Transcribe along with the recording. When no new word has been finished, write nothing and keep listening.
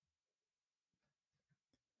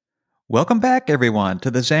Welcome back, everyone,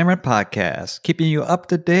 to the Xamarin Podcast, keeping you up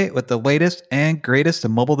to date with the latest and greatest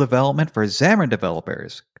in mobile development for Xamarin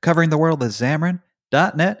developers, covering the world of Xamarin,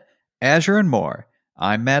 .NET, Azure, and more.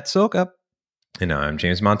 I'm Matt Soka. And I'm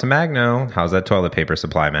James Montemagno. How's that toilet paper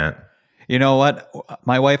supply, Matt? You know what?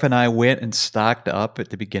 My wife and I went and stocked up at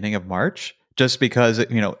the beginning of March just because,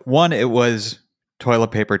 one, it was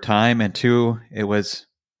toilet paper time, and two, it was,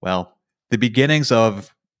 the beginnings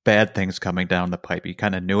of bad things coming down the pipe. You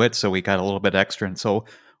kind of knew it, so we got a little bit extra, and so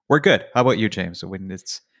we're good. How about you, James?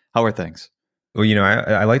 How are things? Well,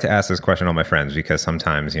 I like to ask this question to all my friends because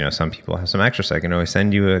sometimes, some people have some extra, so I can always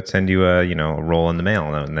send you a roll in the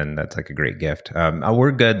mail, and then that's like a great gift.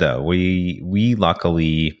 We're good though. We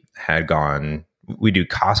luckily had gone. We do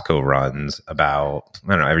Costco runs about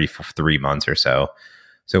every 3 months or so.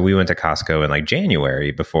 So we went to Costco in like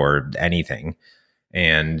January before anything.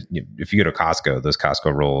 And if you go to Costco, those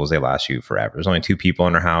Costco rolls, they last you forever. There's only 2 people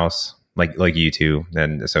in our house, like you two,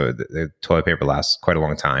 and so the toilet paper lasts quite a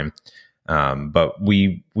long time. But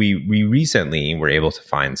we recently were able to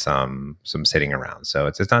find some sitting around, so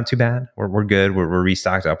it's not too bad. We're good. We're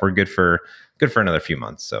restocked up. We're good for another few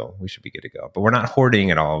months, so we should be good to go. But we're not hoarding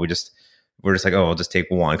at all. We're just like, oh, I'll just take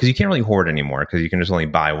one, because you can't really hoard anymore because you can just only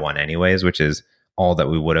buy one anyways, which is all that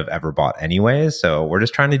we would have ever bought anyways. So we're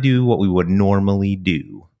just trying to do what we would normally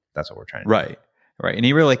do. That's what we're trying to do. Right. And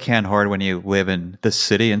you really can't hoard when you live in the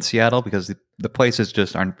city in Seattle because the places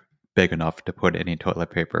just aren't big enough to put any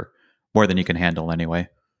toilet paper, more than you can handle anyway.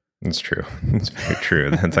 It's true. It's very true.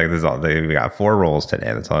 That's like this. We got 4 rolls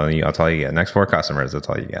today. That's all you get. Next 4 customers. That's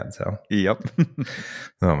all you get. So. Yep.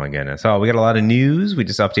 Oh my goodness. Oh, we got a lot of news. We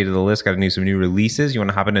just updated the list. Got some new releases. You want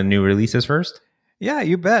to hop into new releases first? Yeah,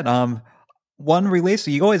 you bet. One release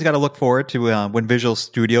you always got to look forward to when Visual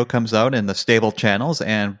Studio comes out in the stable channels,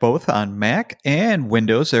 and both on Mac and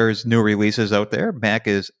Windows, there's new releases out there. Mac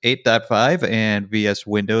is 8.5 and VS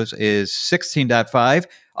Windows is 16.5.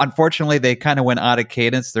 Unfortunately, they kind of went out of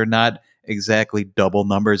cadence. They're not exactly double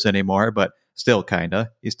numbers anymore, but still kind of.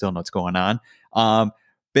 You still know what's going on.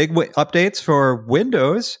 Big updates for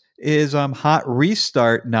Windows is Hot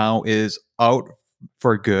Restart now is out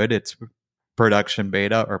for good. It's production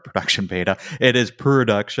beta. It is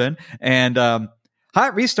production. And Hot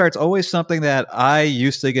Restart's always something that I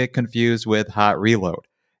used to get confused with Hot Reload,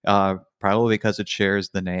 probably because it shares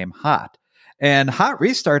the name Hot. And Hot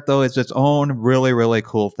Restart, though, is its own really, really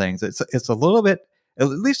cool things. It's a little bit, at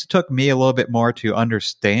least it took me a little bit more to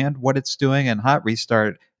understand what it's doing. And Hot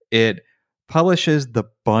Restart, it publishes the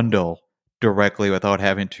bundle directly without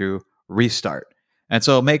having to restart. And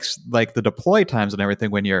so it makes like the deploy times and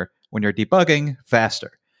everything when you're debugging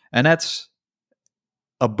faster. And that's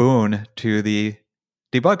a boon to the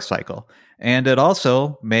debug cycle. And it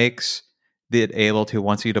also makes it able to,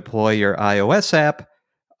 once you deploy your iOS app,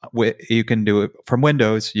 you can do it from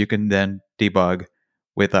Windows. You can then debug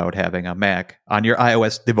without having a Mac on your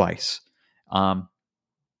iOS device.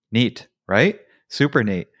 Neat, right? Super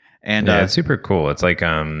neat. And yeah, it's super cool. It's like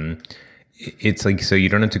so you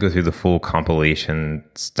don't have to go through the full compilation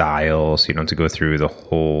style, so you don't have to go through the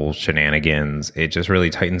whole shenanigans. It just really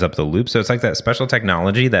tightens up the loop. So it's like that special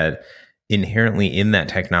technology that inherently in that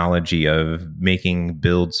technology of making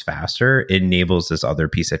builds faster enables this other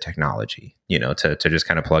piece of technology, to just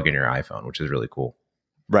kind of plug in your iPhone, which is really cool.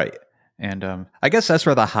 Right. And I guess that's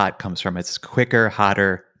where the hot comes from. It's quicker,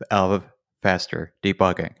 hotter, faster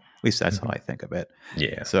debugging. At least that's how I think of it.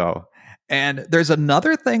 Yeah. So, and there's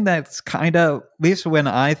another thing that's kind of, at least when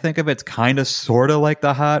I think of it, it's kind of sort of like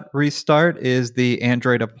the Hot Restart, is the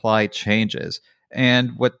Android Apply changes.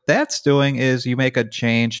 And what that's doing is you make a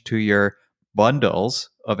change to your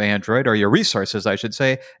bundles of Android, or your resources, I should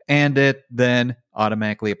say, and it then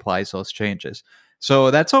automatically applies those changes.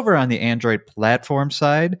 So that's over on the Android platform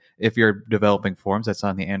side. If you're developing forms, that's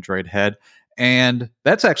on the Android head. And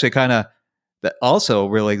that's actually that also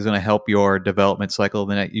really is going to help your development cycle.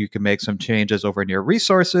 Then you can make some changes over in your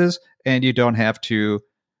resources, and you don't have to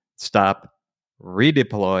stop,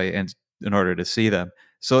 redeploy in order to see them.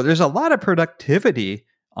 So there's a lot of productivity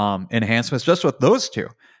enhancements just with those two.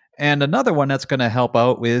 And another one that's going to help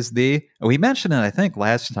out is we mentioned it, I think,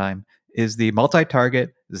 last time, is the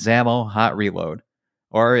multi-target XAML hot reload.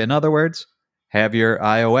 Or in other words, have your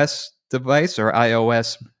iOS device or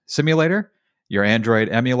iOS simulator, your Android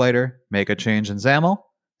emulator, make a change in XAML,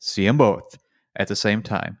 see them both at the same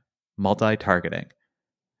time. Multi-targeting.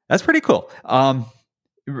 That's pretty cool.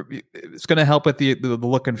 It's going to help with the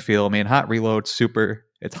look and feel. I mean, hot reload,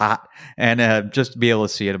 it's hot, and just be able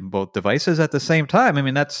to see it on both devices at the same time. I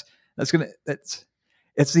mean,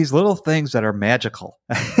 it's these little things that are magical.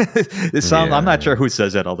 I'm not sure who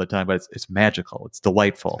says it all the time, but it's magical. It's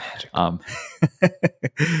delightful.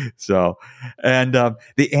 So, and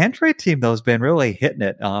the Android team though has been really hitting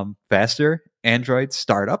it. Faster Android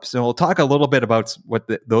startups, and we'll talk a little bit about what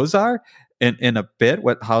those are in a bit.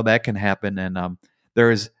 How that can happen, and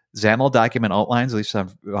there is XAML document outlines, at least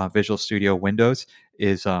on Visual Studio Windows.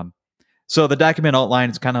 So the document outline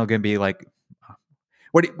is kind of going to be like,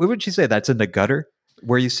 what would you say? That's in the gutter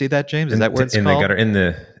where you see that, James? Is that what it's in called? The gutter,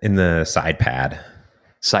 in the side pad.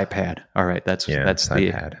 Side pad. All right, that's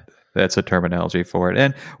pad. That's a terminology for it.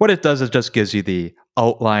 And what it does is just gives you the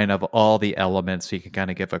outline of all the elements, so you can kind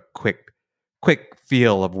of give a quick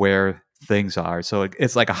feel of where things are. So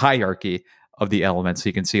it's like a hierarchy of the elements. So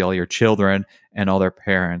you can see all your children and all their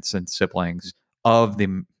parents and siblings of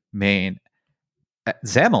the main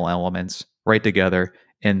XAML elements right together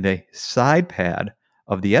in the side pad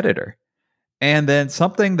of the editor. And then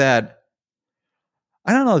something that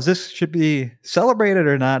I don't know if this should be celebrated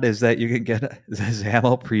or not is that you can get a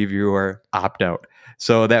XAML previewer opt-out.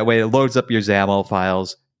 So that way it loads up your XAML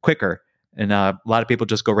files quicker. And a lot of people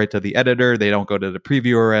just go right to the editor. They don't go to the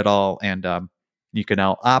previewer at all. And you can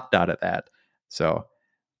now opt out of that. So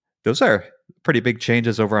those are pretty big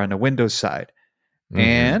changes over on the Windows side. Mm-hmm.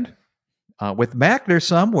 And with Mac, there's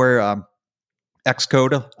some where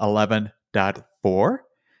Xcode 11.4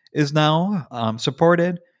 is now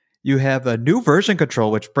supported. You have a new version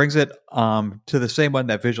control, which brings it to the same one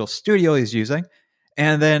that Visual Studio is using.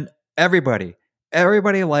 And then everybody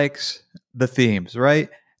likes the themes, right?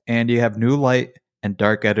 And you have new light and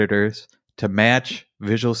dark editors to match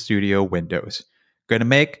Visual Studio Windows. Going to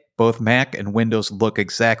make both Mac and Windows look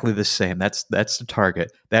exactly the same. That's the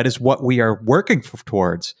target. That is what we are working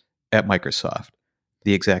towards at Microsoft.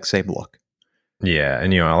 The exact same look. Yeah,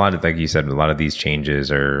 and a lot of, like you said, a lot of these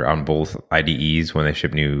changes are on both IDEs when they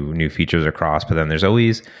ship new features across. But then there's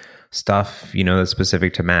always stuff that's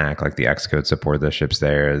specific to Mac, like the Xcode support that ships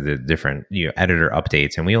there, the different editor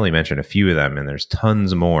updates, and we only mentioned a few of them, and there's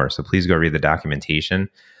tons more. So please go read the documentation.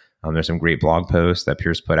 There's some great blog posts that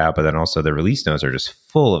Pierce put out, but then also the release notes are just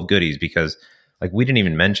full of goodies because like we didn't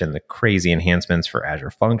even mention the crazy enhancements for Azure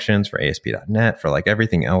Functions, for ASP.NET, for like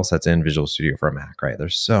everything else that's in Visual Studio for Mac, right?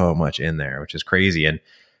 There's so much in there, which is crazy. And,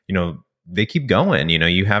 they keep going.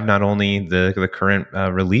 You have not only the current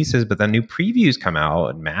releases, but then new previews come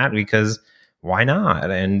out, Matt, because why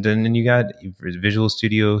not? And then you got Visual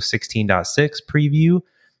Studio 16.6 preview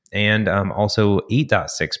and also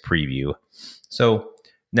 8.6 preview. So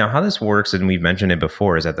now how this works, and we've mentioned it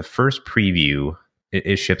before, is that the first preview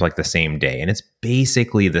is shipped like the same day. And it's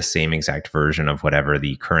basically the same exact version of whatever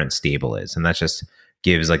the current stable is. And that just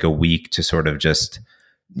gives like a week to sort of just,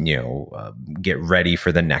 get ready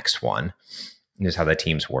for the next one. And is how the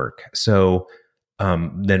teams work. So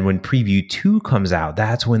then when preview 2 comes out,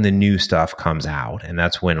 that's when the new stuff comes out. And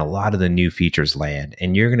that's when a lot of the new features land.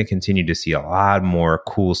 And you're going to continue to see a lot more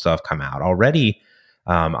cool stuff come out. Already,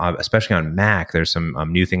 especially on Mac, there's some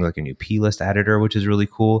new things like a new plist editor, which is really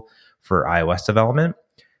cool for iOS development.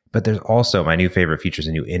 But there's also my new favorite feature is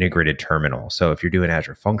a new integrated terminal. So if you're doing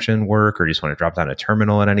Azure Function work or just want to drop down a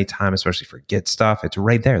terminal at any time, especially for Git stuff, it's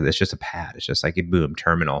right there. It's just a pad. It's just like a boom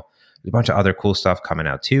terminal. There's a bunch of other cool stuff coming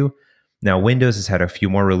out too. Now, Windows has had a few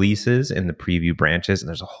more releases in the preview branches, and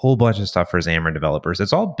there's a whole bunch of stuff for Xamarin developers.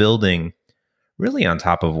 It's all building really on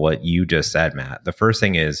top of what you just said, Matt. The first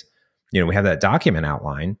thing is, we have that document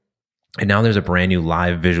outline. And now there's a brand new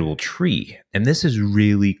live visual tree. And this is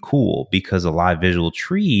really cool because a live visual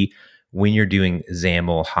tree, when you're doing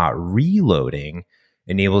XAML hot reloading,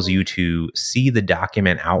 enables you to see the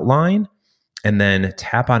document outline and then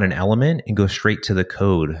tap on an element and go straight to the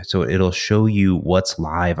code. So it'll show you what's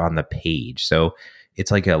live on the page. So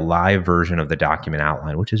it's like a live version of the document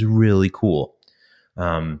outline, which is really cool.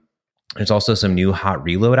 There's also some new hot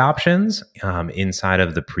reload options inside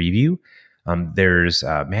of the preview. There's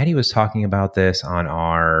Maddie was talking about this on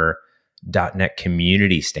our .NET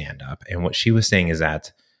community stand-up. And what she was saying is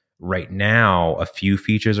that right now, a few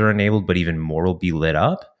features are enabled, but even more will be lit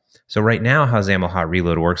up. So right now, how XAML Hot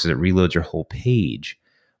Reload works is it reloads your whole page.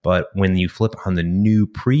 But when you flip on the new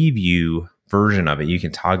preview version of it, you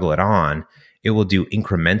can toggle it on. It will do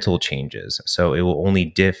incremental changes. So it will only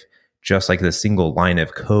diff just like the single line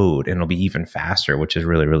of code, and it'll be even faster, which is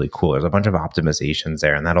really, really cool. There's a bunch of optimizations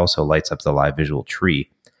there, and that also lights up the live visual tree.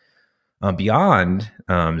 Beyond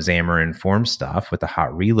Xamarin Form stuff with the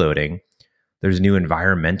hot reloading, there's new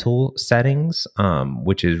environmental settings,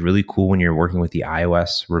 which is really cool when you're working with the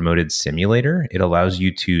iOS remoted simulator. It allows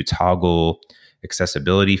you to toggle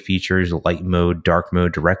accessibility features, light mode, dark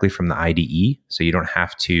mode directly from the IDE. So you don't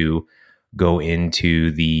have to go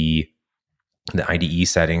into the IDE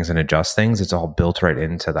settings and adjust things. It's all built right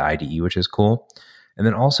into the IDE, which is cool. And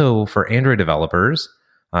then also for Android developers,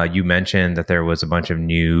 you mentioned that there was a bunch of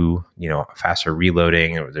new, faster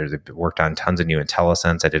reloading. They've worked on tons of new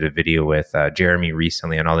IntelliSense. I did a video with Jeremy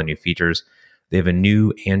recently on all the new features. They have a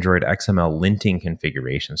new Android XML linting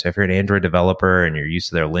configuration. So if you're an Android developer and you're used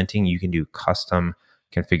to their linting, you can do custom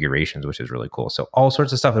configurations, which is really cool. So all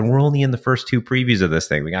sorts of stuff. And we're only in the first 2 previews of this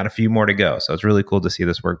thing. We got a few more to go. So it's really cool to see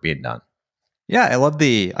this work being done. Yeah, I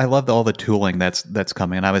love all the tooling that's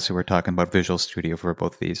coming. And obviously, we're talking about Visual Studio for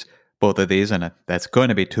both of these, and that's going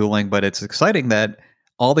to be tooling. But it's exciting that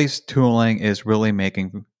all these tooling is really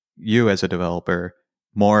making you as a developer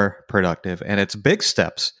more productive, and it's big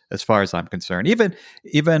steps as far as I'm concerned. Even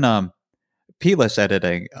plist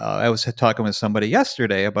editing. I was talking with somebody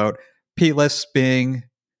yesterday about plist being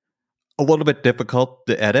a little bit difficult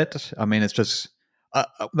to edit. I mean, it's just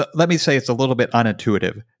let me say it's a little bit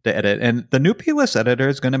unintuitive to edit, and the new plist editor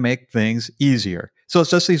is going to make things easier. So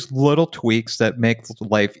it's just these little tweaks that make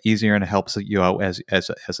life easier and helps you out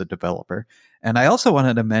as a developer. And I also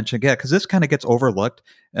wanted to mention, yeah, because this kind of gets overlooked,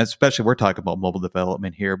 especially we're talking about mobile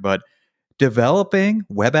development here, but developing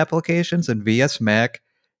web applications in VS Mac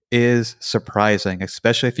is surprising,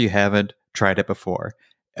 especially if you haven't tried it before.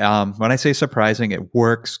 When I say surprising, it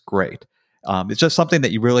works great. It's just something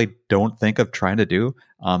that you really don't think of trying to do.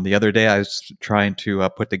 The other day, I was trying to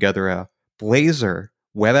put together a Blazor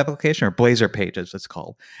web application, or Blazor Pages, it's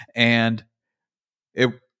called, and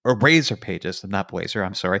or Razor Pages, not Blazor.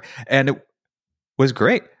 I'm sorry, and it was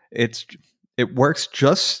great. It works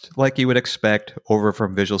just like you would expect over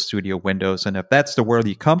from Visual Studio Windows, and if that's the world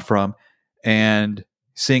you come from, and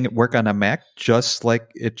seeing it work on a Mac just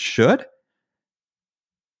like it should,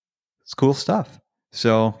 it's cool stuff.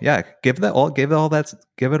 So yeah, give it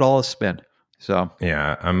all a spin. So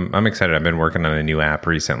yeah, I'm excited. I've been working on a new app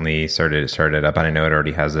recently. Started up, and I know it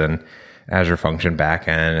already has an Azure Function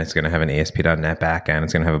backend. It's going to have an ASP.NET backend.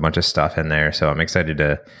 It's going to have a bunch of stuff in there. So I'm excited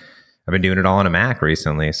I've been doing it all on a Mac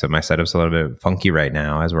recently. So my setup's a little bit funky right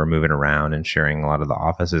now as we're moving around and sharing a lot of the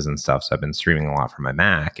offices and stuff. So I've been streaming a lot from my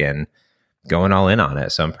Mac and going all in on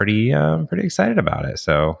it. So I'm pretty excited about it.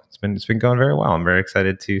 So it's been going very well. I'm very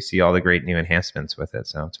excited to see all the great new enhancements with it.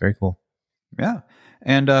 So it's very cool. Yeah.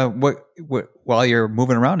 And what while you're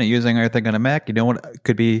moving around and using everything on a Mac, you know what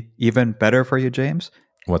could be even better for you, James?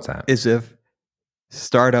 What's that? Is if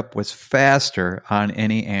startup was faster on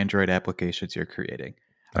any Android applications you're creating.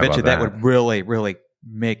 I bet you that would really, really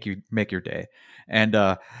make your day.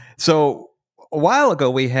 And so a while ago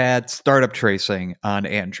we had startup tracing on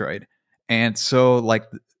Android. And so like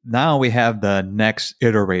now we have the next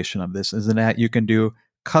iteration of this, isn't that you can do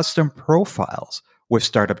custom profiles with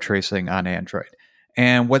startup tracing on Android.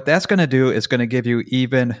 And what that's going to do is going to give you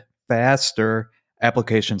even faster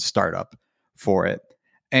application startup for it.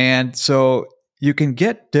 And so you can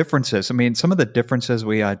get differences. I mean, some of the differences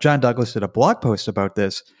John Douglas did a blog post about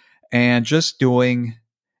this, and just doing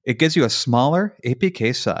it gives you a smaller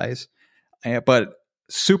APK size, but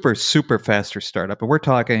super, super faster startup. And we're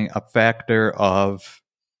talking a factor of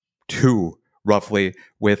 2 roughly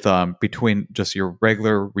with between just your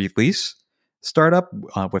regular release startup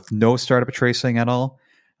with no startup tracing at all.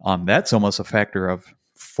 That's almost a factor of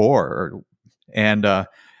 4. And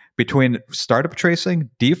between startup tracing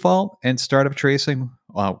default and startup tracing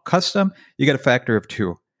custom, you get a factor of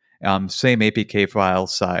 2. Same APK file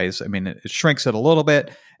size. I mean, it shrinks it a little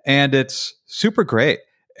bit, and it's super great.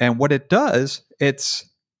 And what it does, it's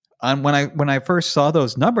when I first saw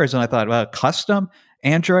those numbers, and I thought, well, custom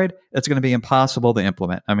Android, it's going to be impossible to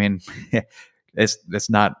implement. I mean, it's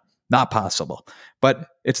not possible, but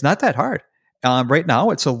it's not that hard. Right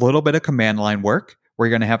now, it's a little bit of command line work. We're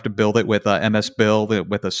going to have to build it with a MS Build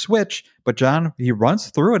with a switch. But John, he runs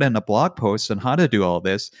through it in a blog post on how to do all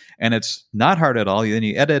this, and it's not hard at all. Then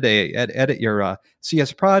you edit your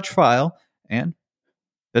CS Proj file, and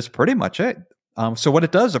that's pretty much it. So what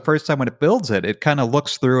it does the first time when it builds it, it kind of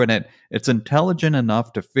looks through and it's intelligent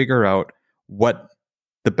enough to figure out what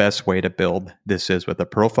the best way to build this is with a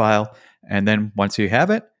profile. And then once you have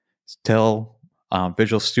it, tell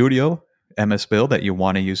Visual Studio MS Build that you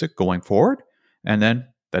want to use it going forward. And then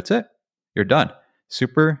that's it. You're done.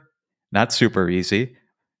 Not super easy.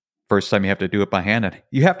 First time you have to do it by hand. And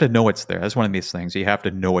you have to know it's there. That's one of these things. You have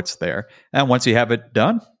to know it's there. And once you have it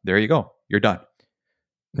done, there you go. You're done.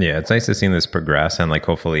 Yeah, it's nice to see this progress, and like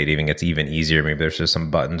hopefully it even gets even easier. Maybe there's just some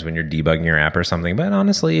buttons when you're debugging your app or something. But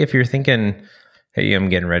honestly, if you're thinking, hey, I'm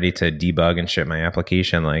getting ready to debug and ship my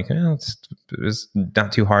application, like it's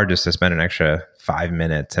not too hard just to spend an extra 5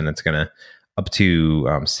 minutes, and it's going to up to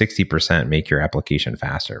 60% make your application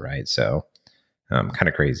faster, right? So kind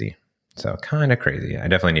of crazy. So kind of crazy. I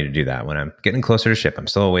definitely need to do that when I'm getting closer to ship. I'm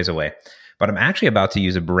still a ways away, but I'm actually about to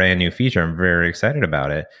use a brand new feature. I'm very excited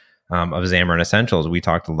about it, of Xamarin Essentials. We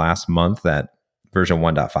talked last month that version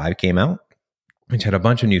 1.5 came out, which had a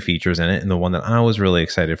bunch of new features in it. And the one that I was really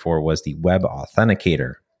excited for was the web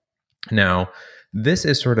authenticator. Now, this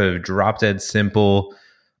is sort of drop dead simple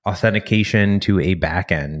authentication to a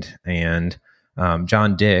backend. And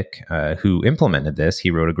John Dick, who implemented this,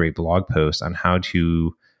 he wrote a great blog post on how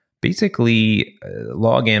to basically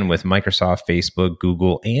log in with Microsoft, Facebook,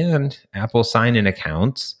 Google, and Apple sign-in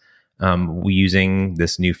accounts using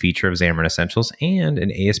this new feature of Xamarin Essentials and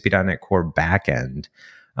an ASP.NET Core backend.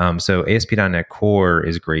 So ASP.NET Core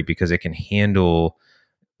is great because it can handle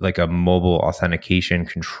like a mobile authentication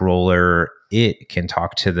controller. It can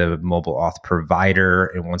talk to the mobile auth provider,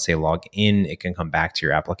 and once they log in, it can come back to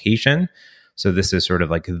your application. So this is sort of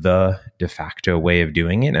like the de facto way of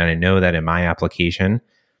doing it. And I know that in my application,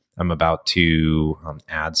 I'm about to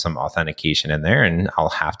add some authentication in there, and I'll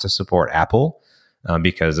have to support Apple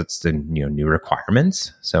because it's the new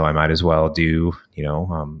requirements. So I might as well do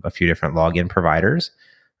a few different login providers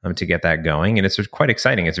to get that going. And it's quite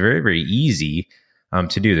exciting. It's very, very easy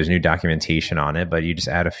to do. There's new documentation on it, but you just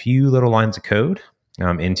add a few little lines of code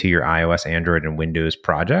into your iOS, Android, and Windows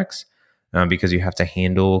projects because you have to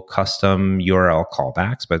handle custom URL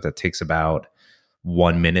callbacks, but that takes about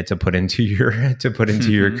 1 minute to put into your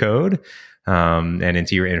your code and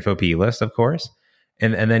into your info P list, of course.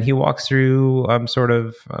 And then he walks through sort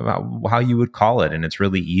of how you would call it, and it's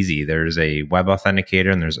really easy. There's a web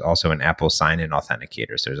authenticator, and there's also an Apple sign-in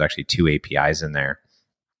authenticator. So there's actually two APIs in there,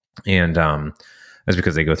 and that's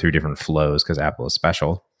because they go through different flows because Apple is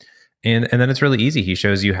special. And then it's really easy. He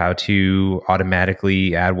shows you how to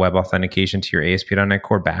automatically add web authentication to your ASP.NET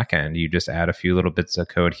Core backend. You just add a few little bits of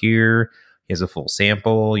code here. He has a full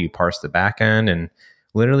sample. You parse the backend, and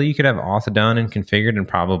literally you could have auth done and configured in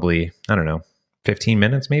probably, 15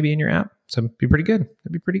 minutes maybe in your app. So it'd be pretty good.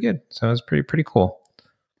 It'd be pretty good. So it's pretty cool.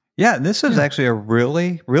 Yeah, this is actually a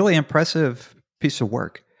really, really impressive piece of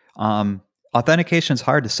work. Authentication is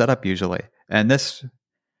hard to set up usually, and this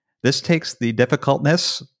takes the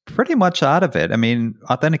difficultness pretty much out of it. I mean,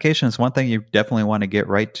 authentication is one thing you definitely want to get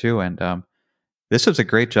right to, and this is a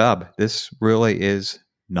great job. This really is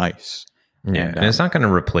nice. Yeah, and it's not going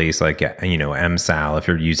to replace MSAL if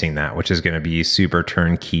you're using that, which is going to be super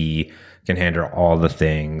turnkey, can handle all the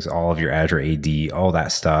things, all of your Azure AD, all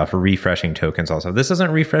that stuff, refreshing tokens also. This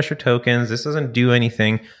doesn't refresh your tokens. This doesn't do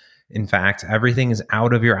anything. In fact, everything is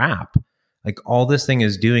out of your app. Like all this thing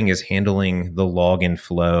is doing is handling the login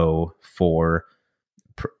flow for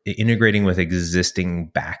integrating with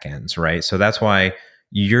existing backends, right? So that's why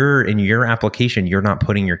you're in your application, you're not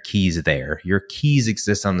putting your keys there. Your keys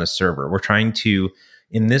exist on the server. We're trying to,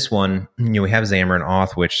 in this one, we have Xamarin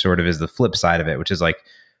Auth, which sort of is the flip side of it, which is like,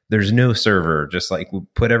 there's no server, just like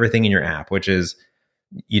put everything in your app, which is,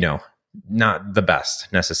 not the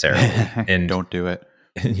best necessarily. And don't do it.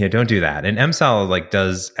 Yeah, don't do that. And MSAL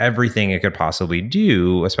does everything it could possibly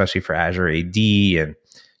do, especially for Azure AD and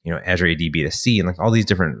Azure AD B2C and all these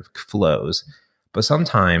different flows. But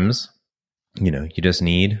sometimes, you just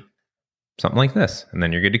need something like this, and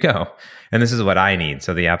then you're good to go. And this is what I need.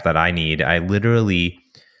 So the app that I need, I literally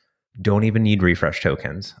don't even need refresh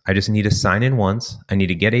tokens. I just need to sign in once. I need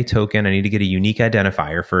to get a token. I need to get a unique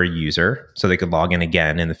identifier for a user so they could log in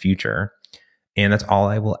again in the future. And that's all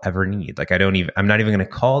I will ever need. I'm not even going to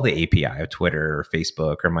call the API of Twitter or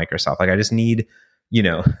Facebook or Microsoft. I just need,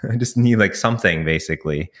 I just need something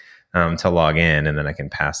basically to log in, and then I can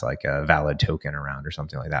pass a valid token around or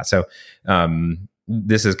something like that. So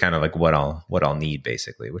this is kind of what I'll need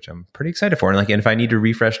basically, which I'm pretty excited for. And if I need to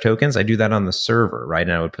refresh tokens, I do that on the server, right?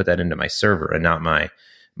 And I would put that into my server and not my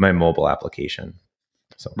mobile application.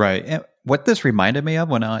 So. Right. And what this reminded me of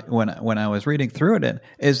when I was reading through it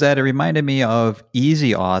is that it reminded me of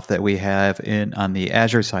Easy Auth that we have on the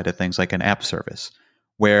Azure side of things, like an app service,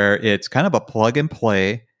 where it's kind of a plug and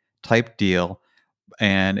play type deal,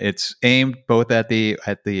 and it's aimed both at the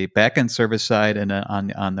backend service side and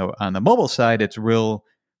on the mobile side. It's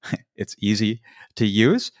it's easy to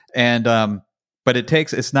use, and but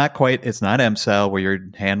it's not MSAL where you're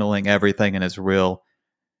handling everything, and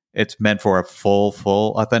it's meant for a full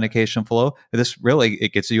authentication flow.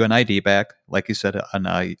 It gets you an ID back, like you said,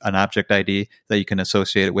 an object ID that you can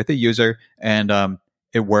associate it with a user, and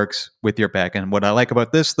it works with your backend. What I like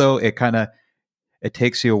about this, though, it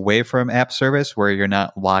takes you away from app service where you're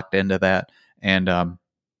not locked into that, and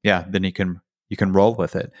then you can roll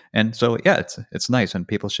with it. And so it's nice, and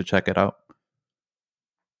people should check it out.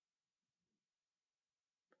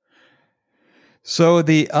 So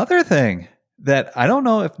the other thing that I don't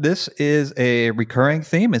know if this is a recurring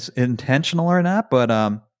theme, it's intentional or not,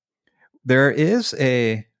 but there is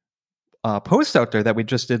a post out there that we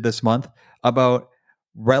just did this month about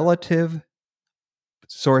relative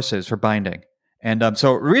sources for binding. And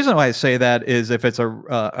so the reason why I say that is if it's a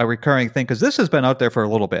recurring thing, because this has been out there for a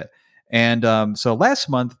little bit. And so last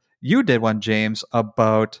month you did one, James,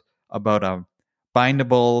 about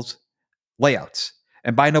bindables layouts.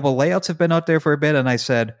 And bindable layouts have been out there for a bit. And I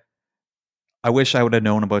said, I wish I would have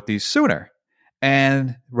known about these sooner.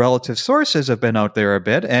 And relative sources have been out there a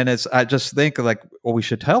bit. And I just think like, well, we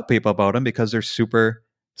should tell people about them because they're super,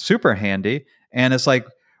 super handy. And it's like,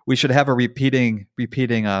 we should have a repeating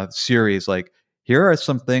series. Like, here are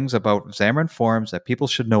some things about Xamarin Forms that people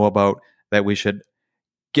should know about that we should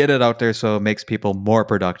get it out there so it makes people more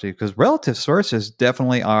productive, because relative sources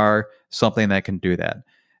definitely are something that can do that.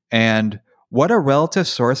 And what a relative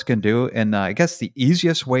source can do, and I guess the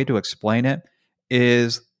easiest way to explain it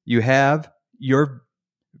is you have your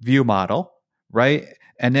view model, right?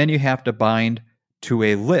 And then you have to bind to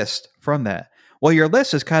a list from that. Well, your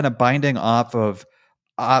list is kind of binding off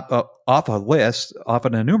a list, off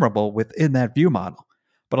an enumerable within that view model.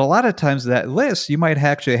 But a lot of times that list, you might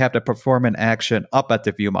actually have to perform an action up at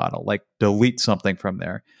the view model, like delete something from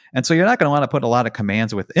there. And so you're not going to want to put a lot of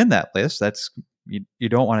commands within that list. You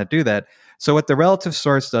don't want to do that. So what the relative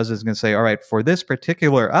source does is going to say, all right, for this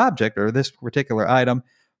particular object or this particular item,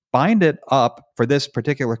 bind it up for this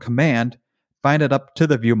particular command, bind it up to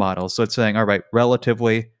the view model. So it's saying, all right,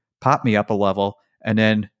 relatively pop me up a level, and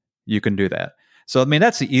then you can do that. So, I mean,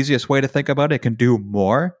 that's the easiest way to think about it. It can do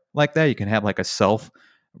more like that. You can have like a self,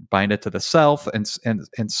 bind it to the self,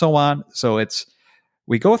 and so on. So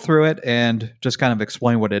we go through it and just kind of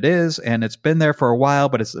explain what it is. And it's been there for a while,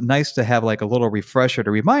 but it's nice to have like a little refresher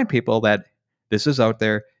to remind people that this is out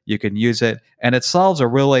there. You can use it, and it solves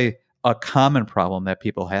a common problem that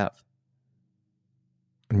people have.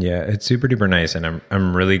 Yeah, it's super duper nice, and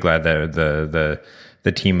I'm really glad that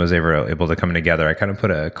the team was able to come together. I kind of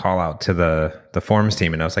put a call out to the forums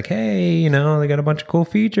team, and I was like, hey, they got a bunch of cool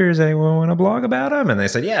features. Anyone want to blog about them? And they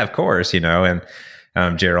said, yeah, of course,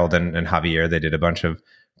 And Gerald and Javier, they did a bunch of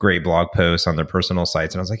great blog posts on their personal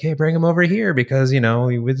sites, and I was like, hey, bring them over here because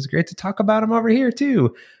it's great to talk about them over here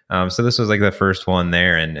too. So this was like the first one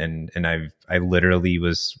there, and I literally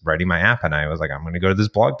was writing my app, and I was like, I'm going to go to this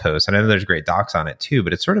blog post, and I know there's great docs on it too,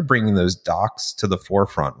 but it's sort of bringing those docs to the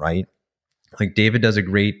forefront, right? Like David does a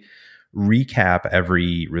great recap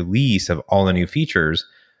every release of all the new features,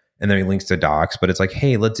 and then he links to docs, but it's like,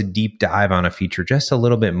 hey, let's deep dive on a feature just a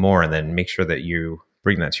little bit more, and then make sure that you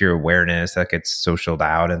bring that to your awareness, that gets socialed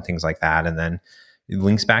out and things like that. And then it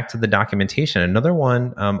links back to the documentation. Another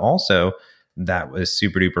one also that was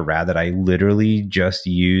super duper rad that I literally just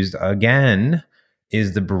used again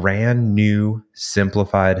is the brand new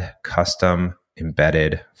simplified custom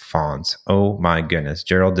embedded fonts. Oh my goodness.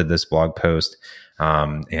 Gerald did this blog post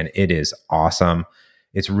and it is awesome.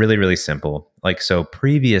 It's really, really simple. Like, so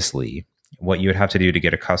previously, what you would have to do to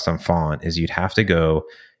get a custom font is you'd have to go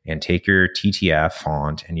and take your TTF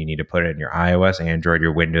font and you need to put it in your iOS, Android,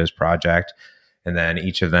 your Windows project. And then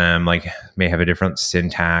each of them may have a different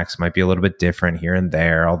syntax, might be a little bit different here and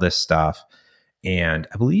there, all this stuff. And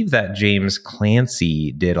I believe that James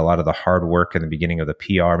Clancy did a lot of the hard work in the beginning of the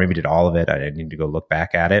PR, maybe did all of it. I need to go look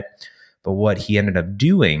back at it. But what he ended up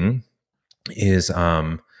doing is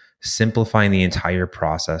simplifying the entire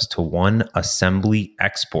process to one assembly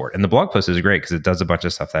export. And the blog post is great because it does a bunch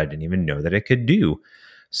of stuff that I didn't even know that it could do.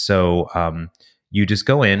 So you just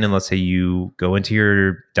go in and let's say you go into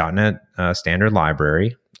your .NET standard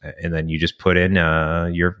library, and then you just put in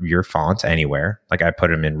your fonts anywhere. Like I put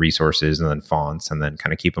them in resources and then fonts and then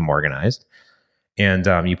kind of keep them organized. And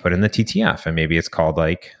you put in the TTF, and maybe it's called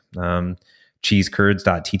like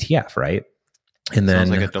cheesecurds.ttf, right? And then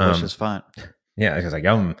sounds like a delicious font. Yeah, it's like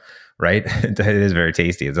yum, right? It is very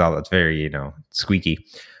tasty. It's very squeaky.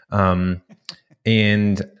 And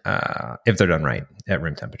if they're done right at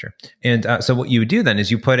room temperature. And so what you would do then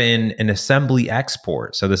is you put in an assembly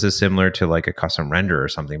export. So this is similar to like a custom render or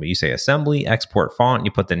something, but you say assembly export font,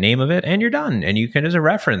 you put the name of it, and you're done. And you can just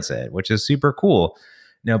reference it, which is super cool.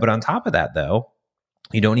 Now, but on top of that, though,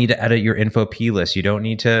 you don't need to edit your info P list. You don't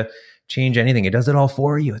need to change anything. It does it all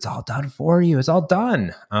for you. It's all done for you. It's all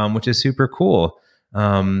done, which is super cool.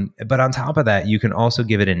 But on top of that, you can also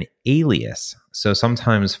give it an alias. So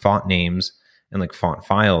sometimes font names and like font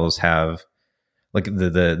files have like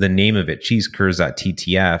the name of it,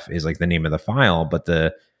 cheesecurds.ttf is like the name of the file, but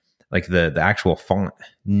the actual font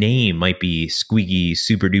name might be squeaky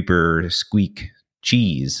super duper squeak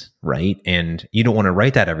cheese, right? And you don't want to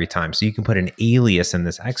write that every time. So you can put an alias in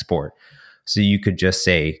this export. So you could just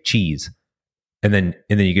say cheese. And then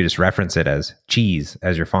you could just reference it as cheese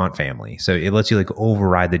as your font family. So it lets you like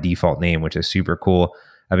override the default name, which is super cool.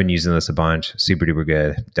 I've been using this a bunch. Super duper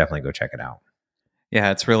good. Definitely go check it out.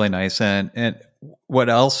 Yeah, it's really nice. And what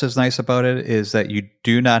else is nice about it is that you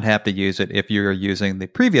do not have to use it if you're using the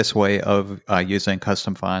previous way of using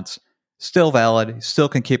custom fonts. Still valid, still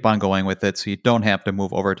can keep on going with it, so you don't have to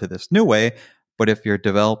move over to this new way. But if you're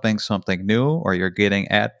developing something new or you're getting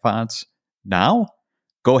ad fonts now,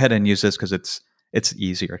 go ahead and use this because it's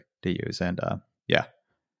easier to use. And yeah.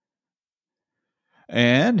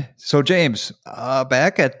 And so, James,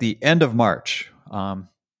 back at the end of March,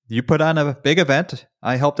 you put on a big event.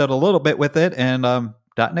 I helped out a little bit with it, and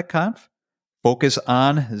 .NET Conf focus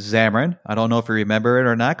on Xamarin. I don't know if you remember it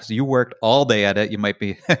or not because you worked all day at it. You might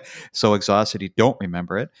be so exhausted you don't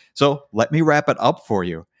remember it. So let me wrap it up for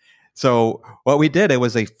you. So what we did, it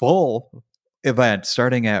was a full event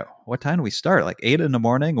starting at what time did we start? Like 8 in the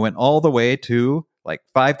morning, went all the way to like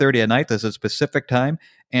 5:30 at night. There's a specific time.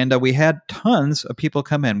 And we had tons of people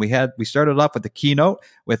come in. We started off with the keynote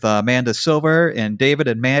with Amanda Silver and David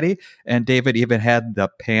and Maddie. And David even had the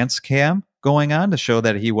pants cam going on to show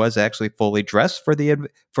that he was actually fully dressed for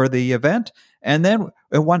the event. And then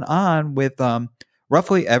it went on with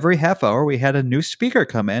roughly every half hour we had a new speaker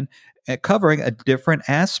come in covering a different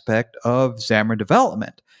aspect of Xamarin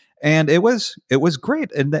development. And it was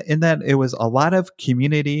great in that it was a lot of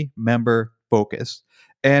community member focused,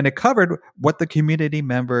 and it covered what the community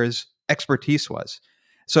members' expertise was.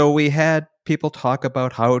 So we had people talk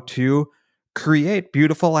about how to create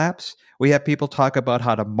beautiful apps. We had people talk about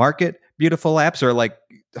how to market beautiful apps, or like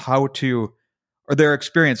how to, or their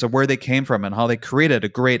experience of where they came from and how they created a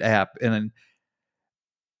great app. And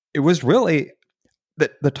it was really,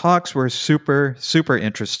 the talks were super, super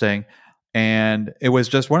interesting. And it was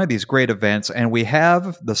just one of these great events. And we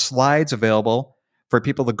have the slides available for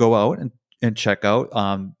people to go out and check out.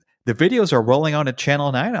 The videos are rolling out at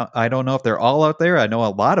Channel 9. I don't know if they're all out there. I know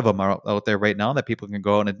a lot of them are out there right now that people can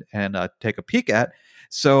go and take a peek at.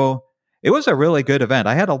 So it was a really good event.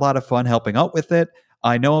 I had a lot of fun helping out with it.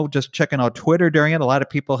 I know just checking out Twitter during it, a lot of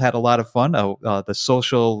people had a lot of fun. The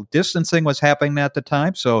social distancing was happening at the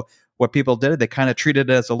time. So what people did, they kind of treated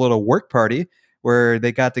it as a little work party where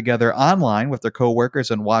they got together online with their coworkers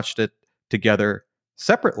and watched it together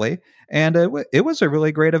separately. And it was a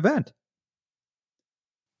really great event.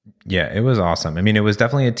 Yeah, it was awesome. I mean, it was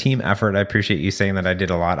definitely a team effort. I appreciate you saying that. I did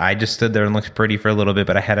a lot. I just stood there and looked pretty for a little bit,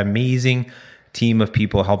 but I had an amazing team of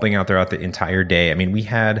people helping out throughout the entire day. I mean, we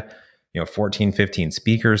had 14, 15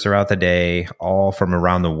 speakers throughout the day, all from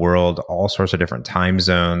around the world, all sorts of different time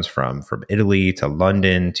zones, from Italy to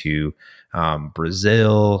London to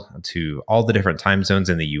Brazil, to all the different time zones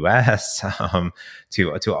in the US,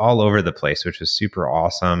 to all over the place, which was super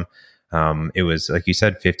awesome. It was, like you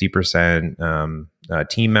said, 50%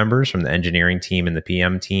 team members from the engineering team and the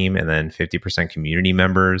PM team, and then 50% community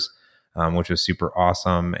members, which was super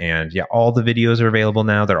awesome. And yeah, all the videos are available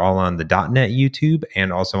now. They're all on the .NET YouTube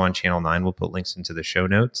and also on Channel 9. We'll put links into the show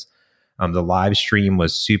notes. The live stream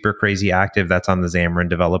was super crazy active. That's on the Xamarin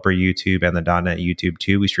Developer YouTube and the .NET YouTube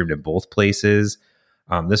too. We streamed at both places.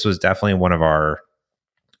 This was definitely one of our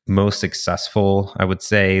most successful, I would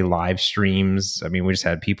say, live streams. I mean, we just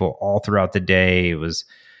had people all throughout the day. It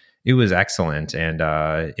was excellent. And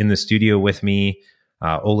in the studio with me,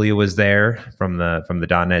 Olia was there from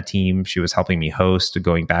the .NET team. She was helping me host,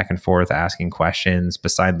 going back and forth, asking questions.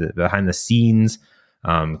 Behind the scenes,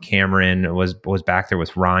 Cameron was back there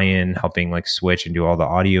with Ryan, helping like switch and do all the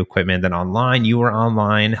audio equipment. Then online, you were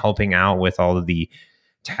online helping out with all of the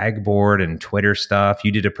tag board and Twitter stuff.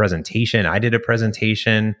 You did a presentation. I did a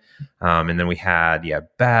presentation. And then we had,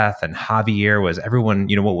 Beth and Javier. Was everyone,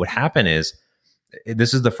 what would happen is,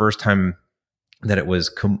 this is the first time that it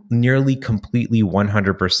was nearly completely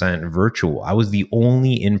 100% virtual. I was the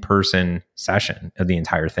only in-person session of the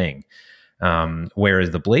entire thing. Whereas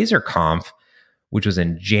the Blazor Conf, which was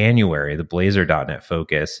in January, the Blazor.NET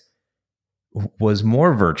Focus, was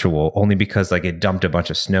more virtual, only because like it dumped a bunch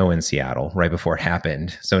of snow in Seattle right before it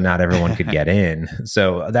happened. So not everyone could get in.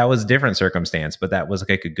 So that was a different circumstance, but that was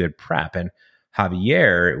like a good prep. And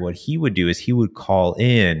Javier, what he would do is he would call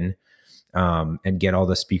in and get all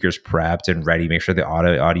the speakers prepped and ready, make sure the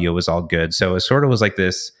audio was all good. So it sort of was like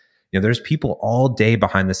this, there's people all day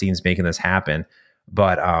behind the scenes making this happen.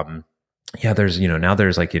 But there's, now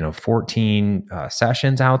there's like, 14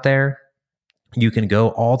 sessions out there. You can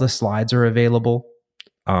go, all the slides are available,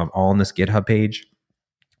 all on this GitHub page.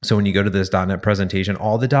 So when you go to this .NET presentation,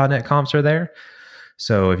 all the .NET comps are there.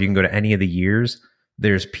 So if you can go to any of the years,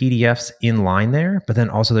 there's PDFs in line there, but then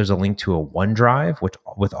also there's a link to a OneDrive, which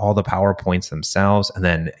with all the PowerPoints themselves. And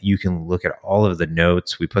then you can look at all of the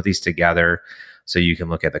notes. We put these together so you can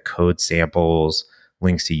look at the code samples,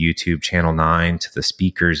 links to YouTube channel 9, to the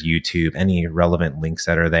speakers YouTube, any relevant links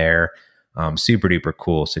that are there. Super duper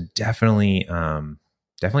cool. So definitely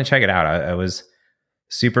check it out. I was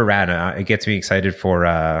super rad. It gets me excited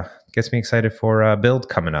for build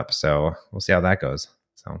coming up. So we'll see how that goes.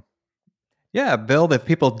 So Yeah, Build, if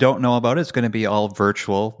people don't know about it, it's going to be all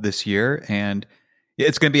virtual this year. And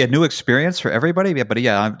it's going to be a new experience for everybody. But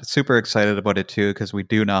yeah, I'm super excited about it too, because we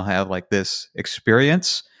do now have like this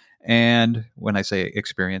experience. And when I say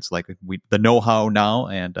experience, like the know-how now.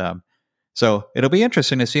 And so it'll be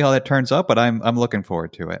interesting to see how that turns out, but I'm looking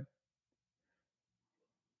forward to it.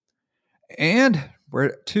 And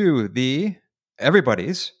we're to the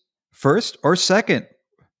everybody's first or second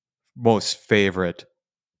most favorite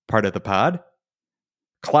part of the pod,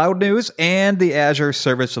 Cloud News and the Azure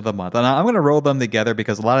Service of the Month. And I'm going to roll them together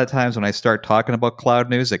because a lot of times when I start talking about Cloud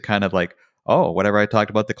News, it kind of like, oh, whatever I talked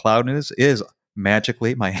about the Cloud News is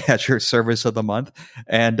magically my Azure Service of the Month.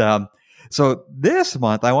 And so this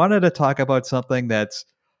month, I wanted to talk about something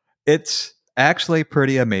it's actually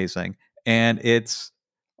pretty amazing. And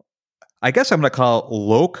I guess I'm going to call it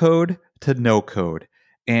low code to no code.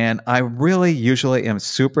 And I really usually am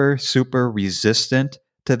super, super resistant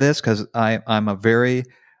to this because I'm a very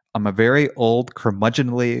old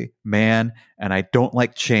curmudgeonly man, and I don't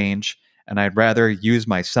like change. And I'd rather use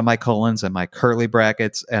my semicolons and my curly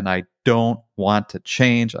brackets, and I don't want to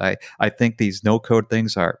change. I think these no code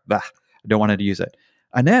things I don't want to use it.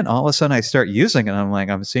 And then all of a sudden I start using it,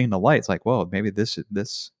 and I'm seeing the light. It's like, whoa, maybe this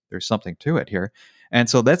there's something to it here. And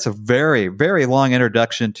so that's a very, very long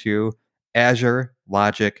introduction to Azure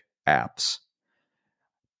Logic Apps.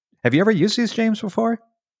 Have you ever used these, James, before?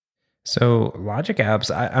 So Logic Apps,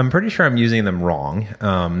 I'm pretty sure I'm using them wrong,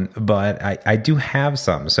 but I do have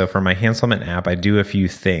some. So for my hand summon app, I do a few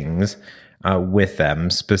things with them.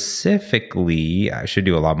 Specifically, I should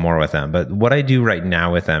do a lot more with them. But what I do right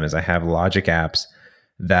now with them is I have Logic Apps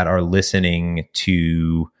that are listening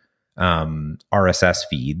to RSS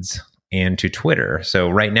feeds and to Twitter. So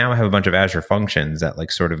right now I have a bunch of Azure functions that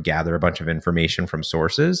like sort of gather a bunch of information from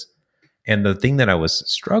sources. And the thing that I was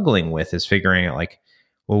struggling with is figuring out like,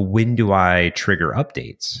 well, when do I trigger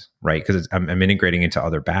updates, right? Because I'm integrating into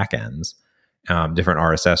other backends, different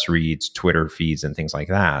RSS reads, Twitter feeds, and things like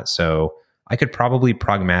that. So I could probably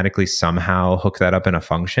pragmatically somehow hook that up in a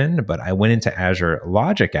function, but I went into Azure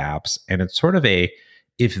Logic Apps, and it's sort of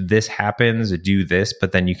if this happens, do this,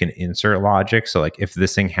 but then you can insert logic. So like if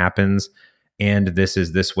this thing happens and this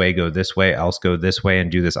is this way, go this way, else go this way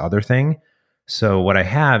and do this other thing. So what I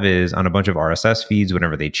have is on a bunch of RSS feeds,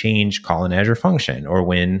 whenever they change, call an Azure function, or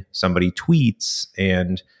when somebody tweets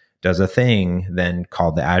and does a thing, then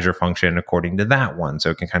call the Azure function according to that one.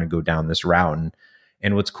 So it can kind of go down this route.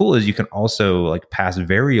 And what's cool is you can also like pass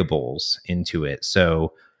variables into it.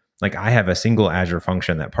 So like I have a single Azure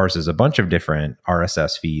function that parses a bunch of different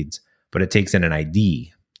RSS feeds, but it takes in an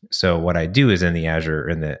ID. So what I do is in the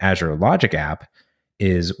Azure Logic app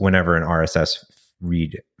is whenever an RSS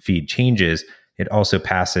read feed changes, it also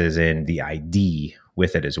passes in the ID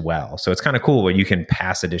with it as well. So it's kind of cool where you can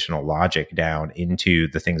pass additional logic down into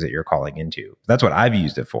the things that you're calling into. That's what I've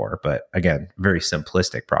used it for. But again, very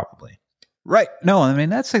simplistic probably. Right. No, I mean,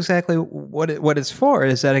 that's exactly what it's for,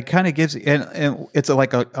 is that it kind of gives, and it's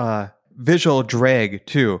like a visual drag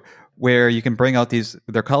too, where you can bring out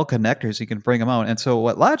they're called connectors, you can bring them out. And so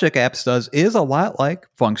what Logic Apps does is a lot like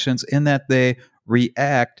functions in that they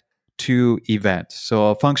react to events. So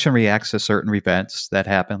a function reacts to certain events that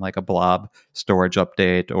happen, like a blob storage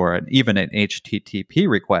update or even an HTTP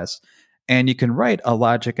request. And you can write a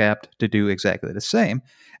Logic app to do exactly the same.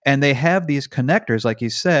 And they have these connectors, like you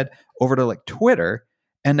said, over to like Twitter.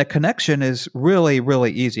 And the connection is really,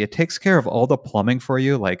 really easy. It takes care of all the plumbing for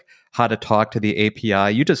you, like how to talk to the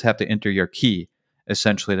API. You just have to enter your key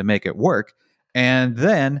essentially to make it work. And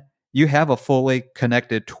then you have a fully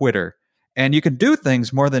connected Twitter. And you can do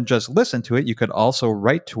things more than just listen to it. You could also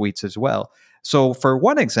write tweets as well. So for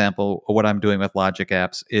one example, what I'm doing with Logic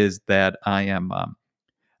Apps is that I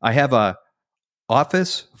have a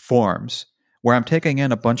Office forms where I'm taking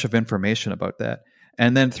in a bunch of information about that.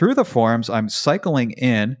 And then through the forms, I'm cycling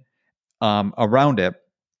in around it.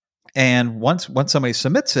 And once somebody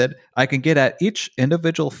submits it, I can get at each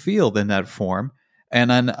individual field in that form. And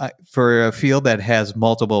then for a field that has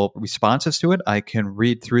multiple responses to it, I can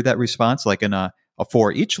read through that response like in a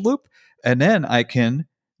for each loop. And then I can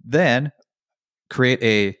then create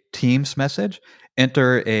a Teams message,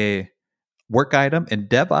 enter a work item in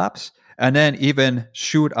DevOps, and then even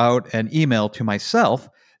shoot out an email to myself.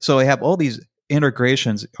 So I have all these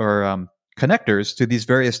integrations or connectors to these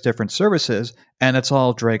various different services, and it's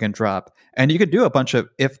all drag and drop. And you can do a bunch of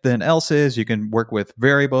if then else's. You can work with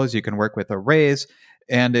variables. You can work with arrays,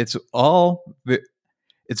 and it's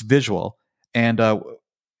visual. And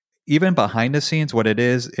even behind the scenes, what it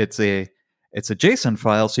is, it's a JSON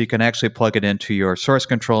file, so you can actually plug it into your source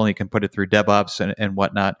control, and you can put it through DevOps and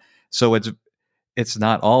whatnot. So it's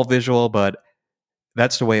not all visual, but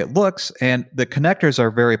that's the way it looks. And the connectors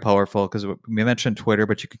are very powerful because we mentioned Twitter,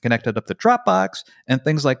 but you can connect it up to Dropbox and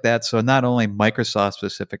things like that. So not only Microsoft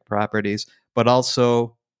specific properties, but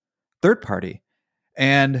also third party.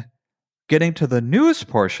 And getting to the news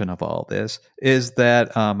portion of all this is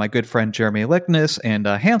that my good friend Jeremy Lickness and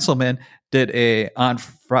Hanselman did a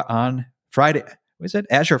on Friday, was it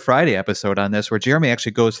Azure Friday episode on this, where Jeremy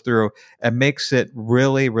actually goes through and makes it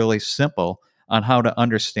really, really simple on how to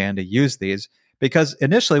understand to use these. Because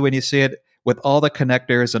initially, when you see it with all the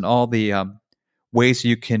connectors and all the ways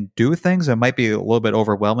you can do things, it might be a little bit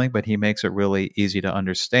overwhelming, but he makes it really easy to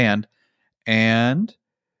understand. And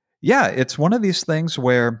yeah, it's one of these things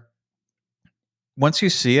where once you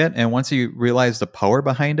see it and once you realize the power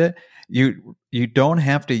behind it, you don't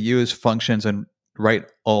have to use functions and write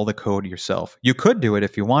all the code yourself. You could do it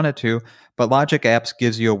if you wanted to, but Logic Apps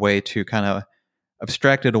gives you a way to kind of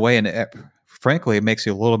abstract it away, and frankly, it makes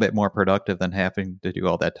you a little bit more productive than having to do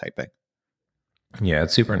all that typing. Yeah,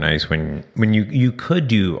 it's super nice when you could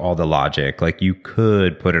do all the logic, like you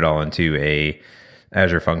could put it all into a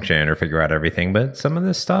Azure function or figure out everything, but some of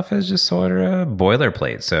this stuff is just sort of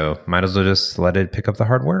boilerplate. So might as well just let it pick up the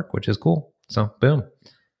hard work, which is cool. So boom.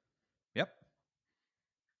 Yep.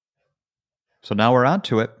 So now we're on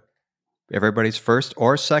to it. Everybody's first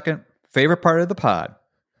or second favorite part of the pod.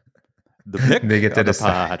 The pick they get to of the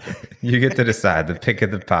decide. pod. You get to decide the pick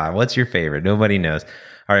of the pod. What's your favorite? Nobody knows.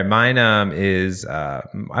 All right, mine is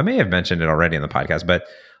I may have mentioned it already in the podcast, but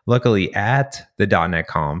luckily at the .NET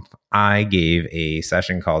Conf, I gave a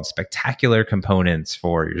session called Spectacular Components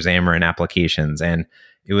for your Xamarin applications, and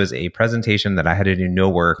it was a presentation that I had to do no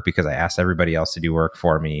work because I asked everybody else to do work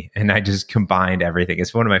for me, and I just combined everything.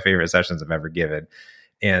 It's one of my favorite sessions I've ever given,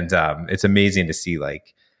 and it's amazing to see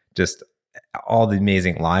like just all the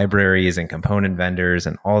amazing libraries and component vendors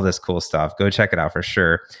and all this cool stuff. Go check it out for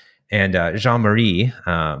sure. And Jean-Marie,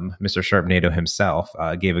 Mr. Sharpnado himself,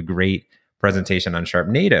 gave a great presentation on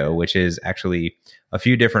Sharpnado, which is actually a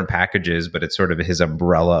few different packages, but it's sort of his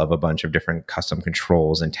umbrella of a bunch of different custom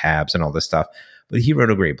controls and tabs and all this stuff. But he wrote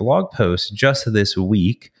a great blog post just this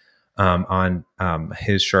week on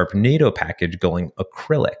his Sharpnado package going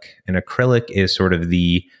acrylic. And acrylic is sort of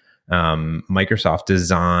the Microsoft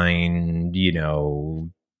design,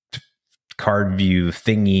 card view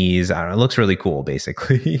thingies. I don't know, it looks really cool,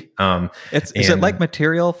 basically. Is it like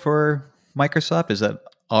Material for Microsoft? Is that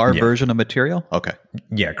our version of Material? Okay.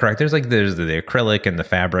 Yeah, correct. There's the acrylic and the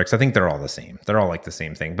fabrics. I think they're all the same. They're all like the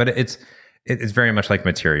same thing, but it's very much like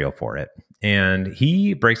Material for it. And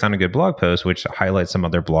he breaks down a good blog post, which highlights some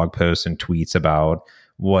other blog posts and tweets about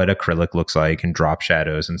what acrylic looks like and drop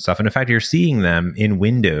shadows and stuff. And in fact, you're seeing them in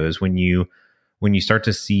Windows when you start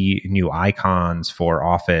to see new icons for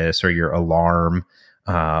Office or your alarm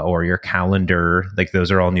or your calendar. Like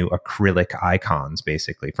those are all new acrylic icons,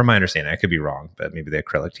 basically. From my understanding, I could be wrong, but maybe the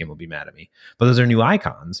acrylic team will be mad at me. But those are new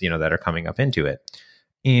icons, that are coming up into it.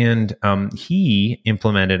 And he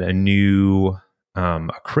implemented a new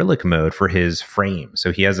acrylic mode for his frame.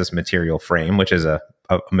 So he has this material frame, which is a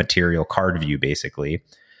material card view, basically.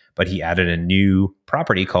 But he added a new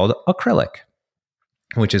property called acrylic,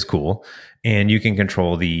 which is cool. And you can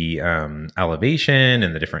control the elevation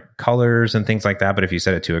and the different colors and things like that. But if you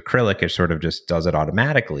set it to acrylic, it sort of just does it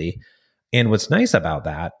automatically. And what's nice about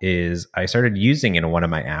that is I started using it in one of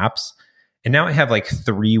my apps. And now I have like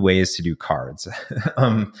 3 ways to do cards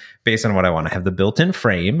based on what I want. I have the built-in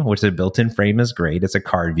frame, which the built-in frame is great. It's a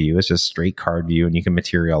card view. It's just straight card view and you can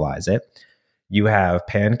materialize it. You have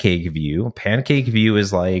pancake view. Pancake view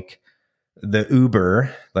is like the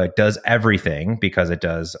Uber, like does everything because it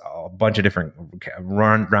does a bunch of different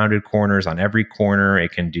rounded corners on every corner.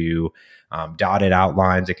 It can do dotted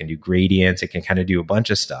outlines. It can do gradients. It can kind of do a bunch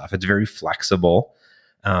of stuff. It's very flexible.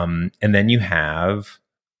 And then you have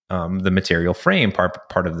the material frame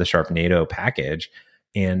part of the Sharpnado package.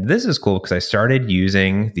 And this is cool because I started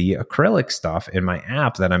using the acrylic stuff in my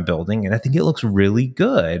app that I'm building, and I think it looks really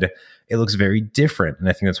good. It looks very different. And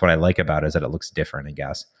I think that's what I like about it, is that it looks different, I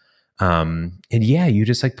guess. And yeah, you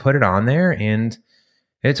just like put it on there and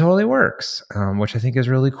It totally works, which I think is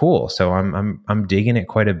really cool. So I'm digging it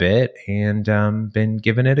quite a bit, and been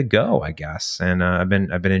giving it a go, I guess. And I've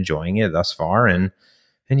been enjoying it thus far, and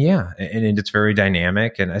yeah, and it's very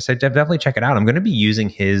dynamic. And I said definitely check it out. I'm going to be using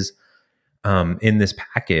his in this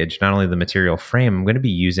package, not only the material frame, I'm going to be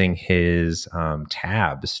using his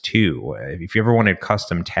tabs too. If you ever wanted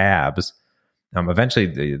custom tabs,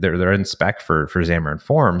 eventually they're in spec for Xamarin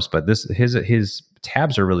Forms, but his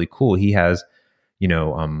tabs are really cool. He has, you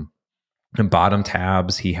know, bottom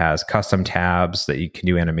tabs. He has custom tabs that you can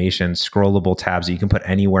do animations, scrollable tabs that you can put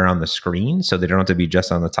anywhere on the screen, so they don't have to be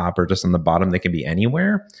just on the top or just on the bottom. They can be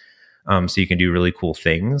anywhere, so you can do really cool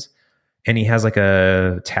things. And he has like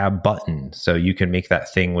a tab button, so you can make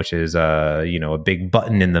that thing, which is a big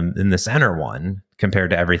button in the center one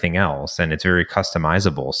compared to everything else, and it's very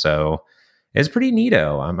customizable. So it's pretty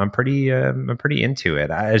neato. I'm pretty into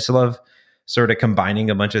it. I just love sort of combining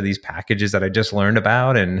a bunch of these packages that I just learned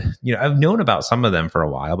about, and I've known about some of them for a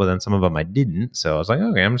while, but then some of them I didn't. So I was like,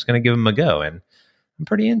 okay, I'm just going to give them a go, and I'm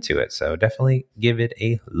pretty into it. So definitely give it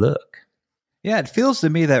a look. Yeah, it feels to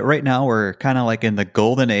me that right now we're kind of like in the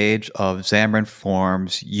golden age of Xamarin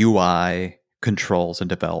Forms UI controls and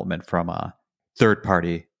development from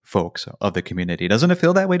third-party folks of the community. Doesn't it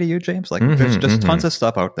feel that way to you, James? Like there's just tons of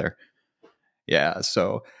stuff out there. Yeah.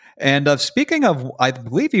 So, and speaking of, I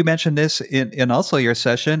believe you mentioned this in also your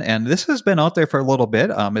session, and this has been out there for a little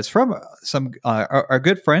bit. It's from some our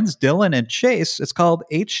good friends Dylan and Chase. It's called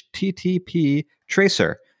HTTP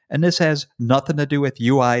Tracer, and this has nothing to do with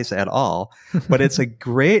UIs at all. But it's a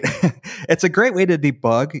great it's a great way to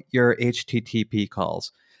debug your HTTP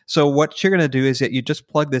calls. So what you're going to do is that you just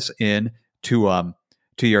plug this in to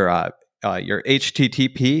your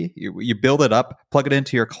HTTP, you build it up, plug it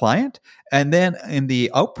into your client, and then in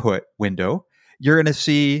the output window, you're going to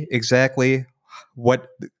see exactly what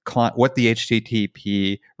the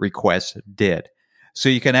HTTP request did. So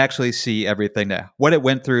you can actually see everything what it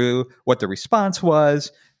went through, what the response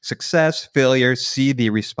was, success, failure, see the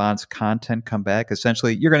response content come back.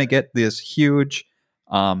 Essentially, you're going to get this huge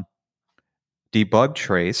debug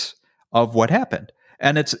trace of what happened.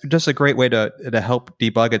 And it's just a great way to help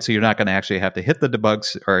debug it, so you're not going to actually have to hit the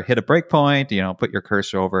debugs or hit a breakpoint, put your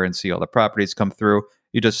cursor over and see all the properties come through.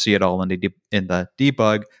 You just see it all in the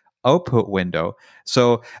debug output window.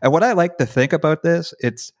 So, and what I like to think about this,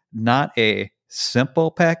 it's not a simple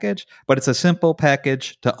package, but it's a simple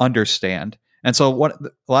package to understand. And so a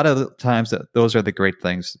lot of the times those are the great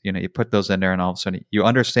things. You put those in there and all of a sudden you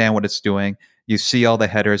understand what it's doing. You see all the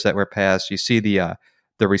headers that were passed. You see the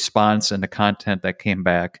response and the content that came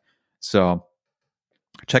back. So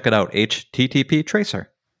check it out, HTTP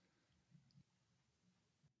Tracer.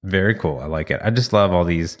 Very cool. I like it. I just love all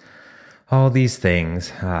these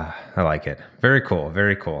things. I like it. Very cool.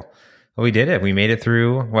 Very cool. Well, we did it. We made it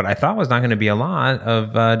through what I thought was not going to be a lot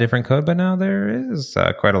of different code, but now there is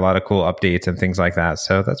quite a lot of cool updates and things like that.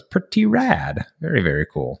 So that's pretty rad. Very, very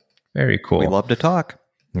cool. Very cool. We love to talk.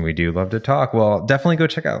 We do love to talk. Well, definitely go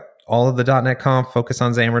check out all of the .NET Conf, focus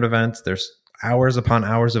on Xamarin events. There's hours upon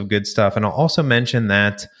hours of good stuff. And I'll also mention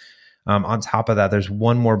that on top of that, there's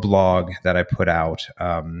one more blog that I put out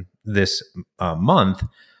this month,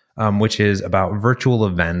 which is about virtual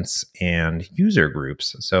events and user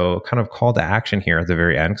groups. So kind of call to action here at the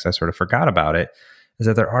very end, because I sort of forgot about it, is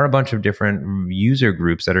that there are a bunch of different user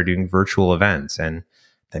groups that are doing virtual events. And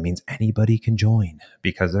that means anybody can join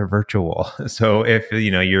because they're virtual. So if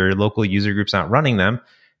your local user group's not running them,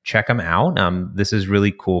 check them out. This is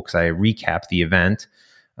really cool because I recap the event,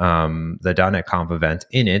 the .NET Conf event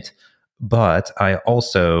in it, but I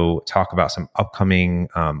also talk about some upcoming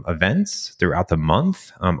events throughout the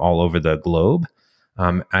month all over the globe.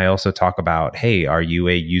 I also talk about, hey, are you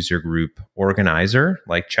a user group organizer?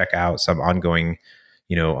 Like, check out some ongoing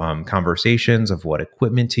conversations of what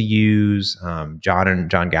equipment to use. John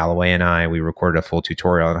Galloway and we recorded a full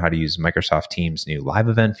tutorial on how to use Microsoft Teams' new live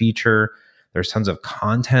event feature. There's tons of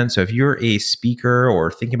content. So if you're a speaker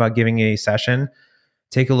or thinking about giving a session,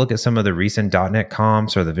 take a look at some of the recent .NET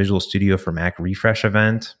Comps or the Visual Studio for Mac refresh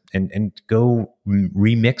event and go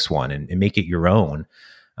remix one and make it your own.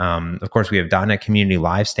 Of course, we have .NET Community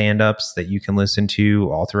Live stand-ups that you can listen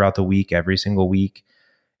to all throughout the week, every single week.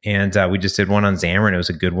 And we just did one on Xamarin. It was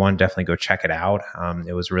a good one. Definitely go check it out.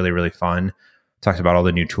 It was really, really fun. Talked about all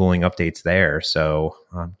the new tooling updates there. So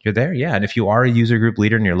you're there. Yeah. And if you are a user group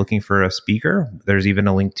leader and you're looking for a speaker, there's even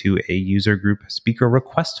a link to a user group speaker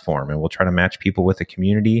request form. And we'll try to match people with a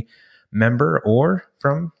community member or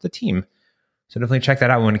from the team. So definitely check that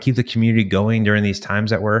out. We want to keep the community going during these times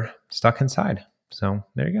that we're stuck inside. So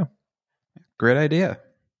there you go. Great idea.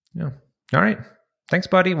 Yeah. All right. Thanks,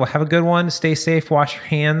 buddy. Well, have a good one. Stay safe. Wash your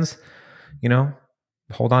hands.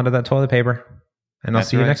 Hold on to that toilet paper. And I'll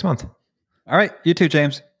see you next month. All right. You too,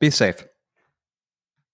 James. Be safe.